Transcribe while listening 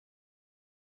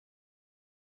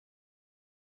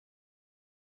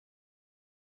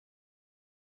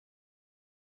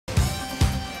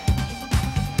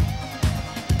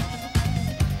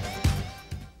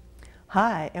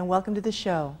Hi, and welcome to the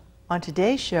show. On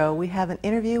today's show, we have an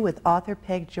interview with author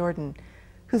Peg Jordan,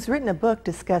 who's written a book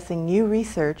discussing new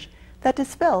research that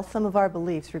dispels some of our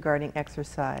beliefs regarding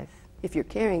exercise. If you're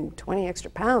carrying 20 extra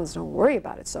pounds, don't worry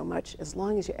about it so much as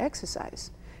long as you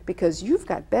exercise, because you've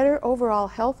got better overall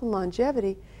health and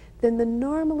longevity than the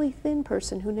normally thin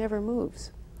person who never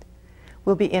moves.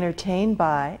 We'll be entertained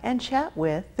by and chat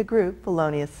with the group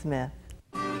Felonious Smith.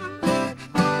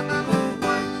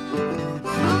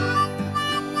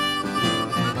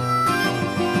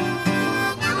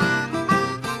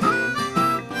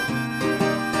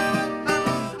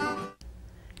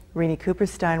 Renee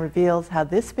Cooperstein reveals how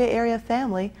this Bay Area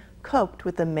family coped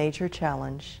with a major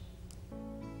challenge.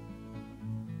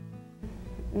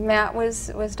 Matt was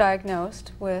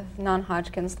diagnosed with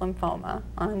non-Hodgkin's lymphoma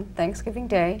on Thanksgiving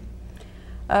Day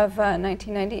of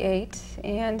 1998,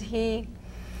 and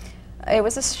it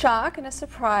was a shock and a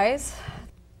surprise.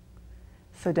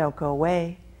 So don't go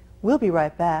away. We'll be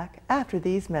right back after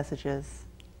these messages.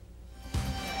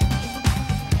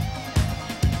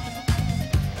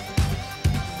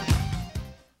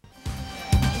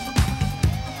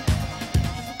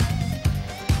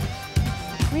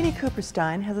 Renee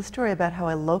Cooperstein has a story about how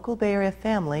a local Bay Area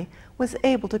family was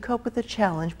able to cope with the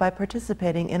challenge by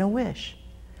participating in a wish.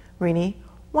 Renee,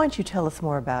 why don't you tell us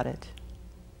more about it?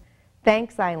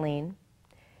 Thanks, Eileen.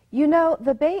 You know,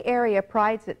 the Bay Area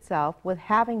prides itself with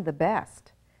having the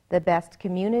best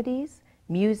communities,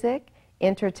 music,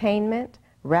 entertainment,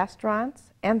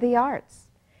 restaurants, and the arts.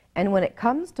 And when it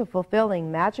comes to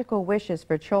fulfilling magical wishes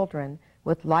for children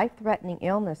with life-threatening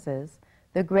illnesses,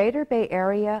 the Greater Bay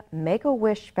Area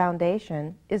Make-A-Wish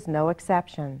Foundation is no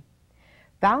exception.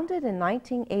 Founded in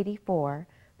 1984,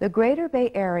 the Greater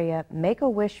Bay Area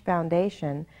Make-A-Wish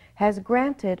Foundation has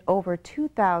granted over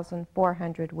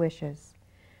 2,400 wishes.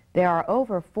 There are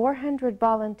over 400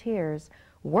 volunteers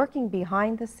working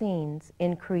behind the scenes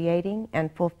in creating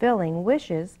and fulfilling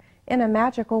wishes in a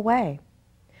magical way.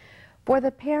 For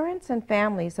the parents and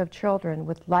families of children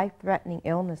with life-threatening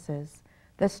illnesses,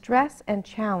 the stress and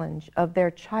challenge of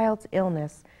their child's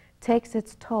illness takes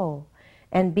its toll,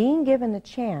 and being given a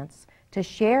chance to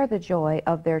share the joy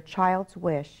of their child's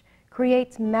wish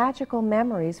creates magical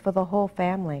memories for the whole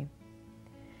family.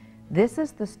 This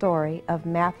is the story of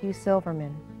Matthew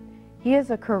Silverman. He is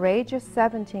a courageous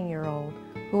 17-year-old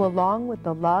who, along with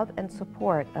the love and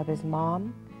support of his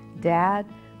mom, dad,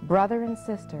 brother, and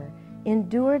sister,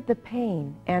 endured the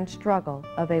pain and struggle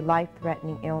of a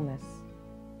life-threatening illness.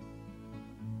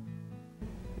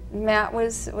 Matt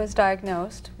was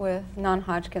diagnosed with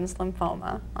non-Hodgkin's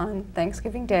lymphoma on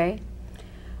Thanksgiving Day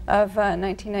of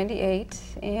 1998,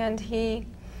 and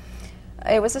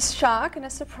it was a shock and a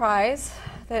surprise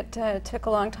that took a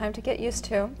long time to get used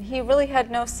to. He really had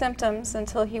no symptoms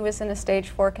until he was in a stage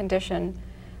 4 condition,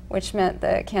 which meant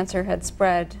the cancer had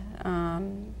spread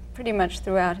pretty much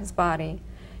throughout his body.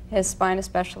 His spine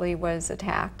especially was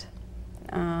attacked,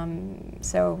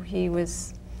 so he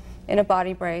was in a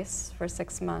body brace for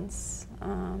 6 months.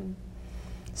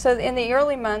 So in the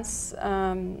early months,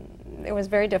 it was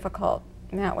very difficult.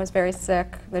 Matt was very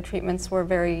sick. The treatments were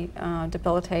very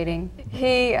debilitating.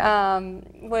 He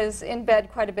was in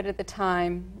bed quite a bit at the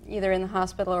time, either in the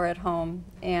hospital or at home,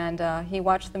 and he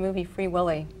watched the movie Free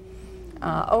Willy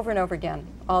over and over again,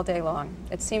 all day long.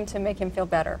 It seemed to make him feel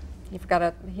better. He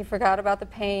forgot about the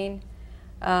pain.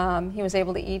 He was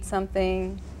able to eat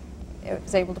something. It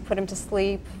was able to put him to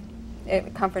sleep.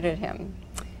 It comforted him.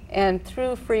 And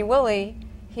through Free Willy,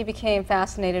 he became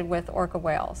fascinated with orca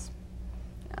whales.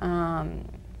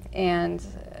 And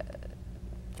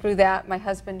through that, my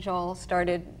husband Joel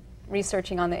started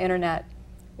researching on the internet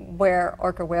where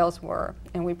orca whales were.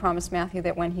 And we promised Matthew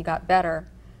that when he got better,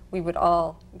 we would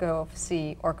all go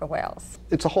see orca whales.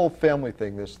 It's a whole family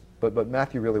thing, but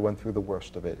Matthew really went through the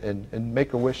worst of it. And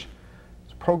Make-A-Wish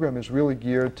program is really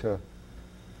geared to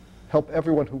help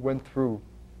everyone who went through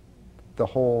the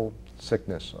whole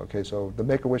sickness. Okay, so the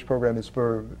Make-A-Wish program is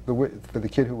for the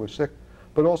kid who was sick,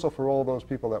 but also for all those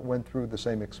people that went through the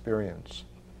same experience.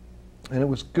 And it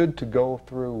was good to go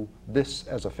through this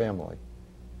as a family,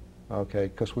 okay,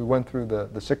 because we went through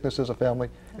the sickness as a family.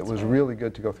 It was really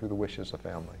good to go through the wish as a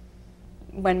family.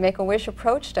 When Make-A-Wish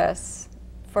approached us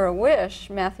for a wish,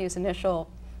 Matthew's initial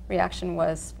reaction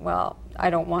was, well, I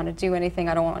don't want to do anything,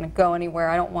 I don't want to go anywhere,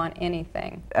 I don't want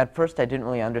anything. At first I didn't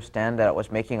really understand that it was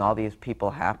making all these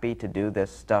people happy to do this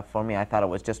stuff for me. I thought it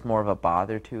was just more of a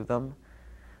bother to them.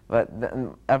 But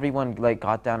then everyone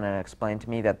got down and explained to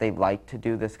me that they like to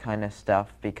do this kind of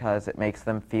stuff because it makes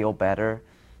them feel better.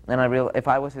 And if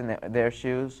I was in their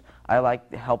shoes, I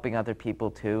like helping other people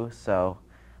too, so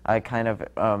I kind of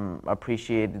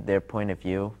appreciated their point of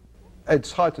view.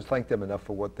 It's hard to thank them enough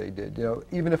for what they did. You know,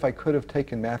 even if I could have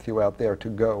taken Matthew out there to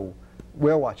go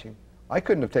whale watching, I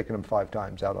couldn't have taken him 5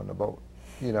 times out on the boat.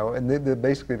 You know, and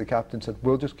basically the captain said,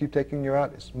 we'll just keep taking you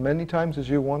out as many times as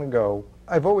you want to go.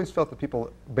 I've always felt that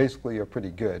people basically are pretty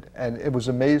good. And it was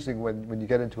amazing when you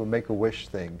get into a Make-A-Wish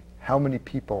thing, how many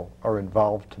people are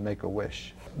involved to make a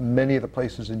wish. Many of the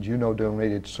places in Juneau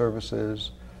donated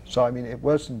services. So, I mean, it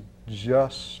wasn't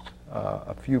just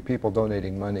a few people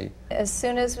donating money. As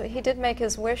soon as he did make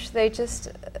his wish, they just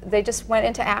went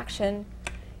into action.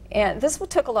 And this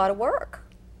took a lot of work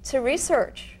to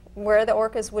research where the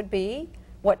orcas would be,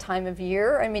 what time of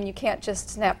year. I mean, you can't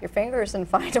just snap your fingers and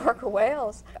find orca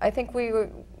whales. I think we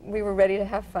were ready to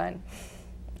have fun.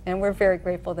 And we're very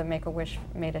grateful that Make-A-Wish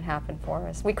made it happen for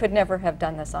us. We could never have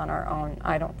done this on our own,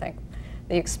 I don't think.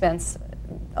 The expense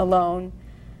alone,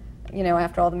 you know,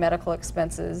 after all the medical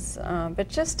expenses, but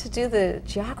just to do the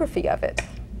geography of it,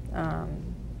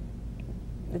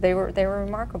 they were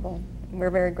remarkable.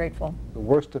 We're very grateful. The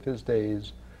worst of his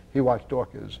days, he watched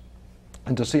orcas.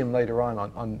 And to see him later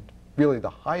on really the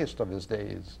highest of his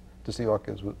days, to see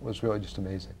orcas was really just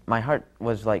amazing. My heart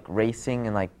was like racing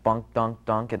and like bunk, dunk,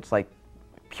 dunk. It's like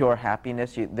pure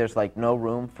happiness. There's like no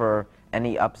room for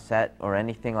any upset or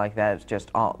anything like that. It's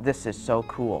just, oh, this is so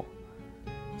cool.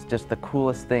 It's just the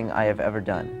coolest thing I have ever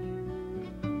done.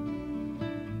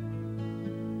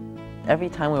 Every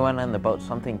time we went on the boat,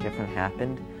 something different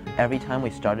happened. Every time we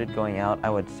started going out, I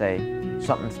would say,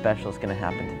 something special is going to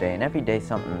happen today. And every day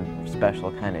something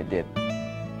special kind of did.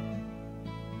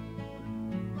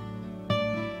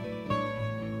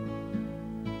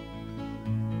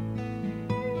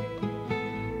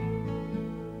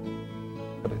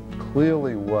 But it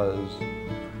clearly was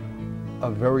a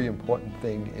very important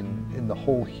thing in the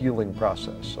whole healing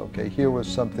process. Okay, here was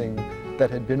something that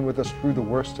had been with us through the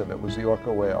worst of it, was the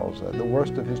orca whales, the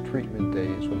worst of his treatment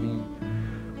days when he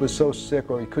was so sick,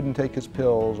 or he couldn't take his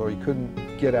pills, or he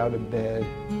couldn't get out of bed,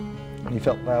 and he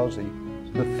felt lousy.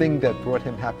 The thing that brought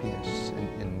him happiness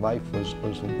in life was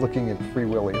looking at Free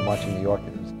Willy and watching the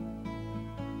orcas.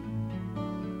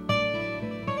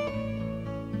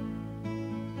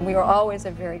 We were always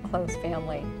a very close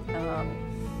family.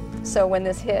 So when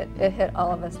this hit, it hit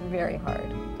all of us very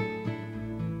hard.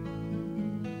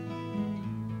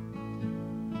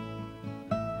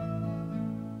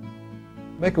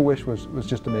 Make-A-Wish was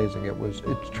just amazing.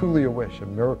 It's truly a wish, a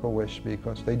miracle wish,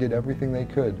 because they did everything they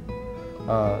could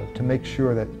to make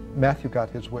sure that Matthew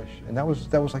got his wish. And that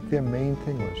was like their main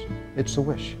thing was, it's a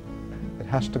wish. It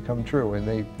has to come true, and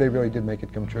they really did make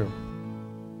it come true.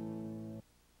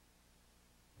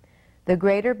 The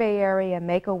Greater Bay Area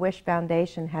Make-A-Wish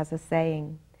Foundation has a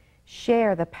saying,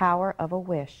 share the power of a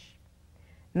wish.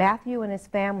 Matthew and his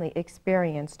family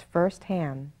experienced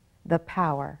firsthand the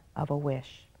power of a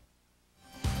wish.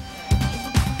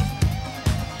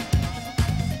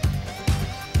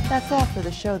 That's all for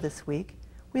the show this week.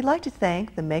 We'd like to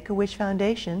thank the Make-A-Wish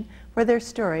Foundation for their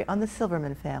story on the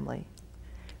Silverman family.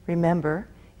 Remember,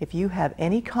 if you have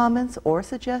any comments or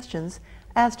suggestions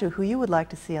as to who you would like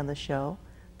to see on the show,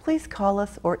 please call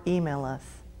us or email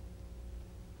us.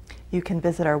 You can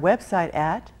visit our website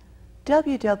at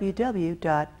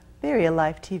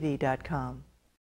www.BayAreaLifeTV.com.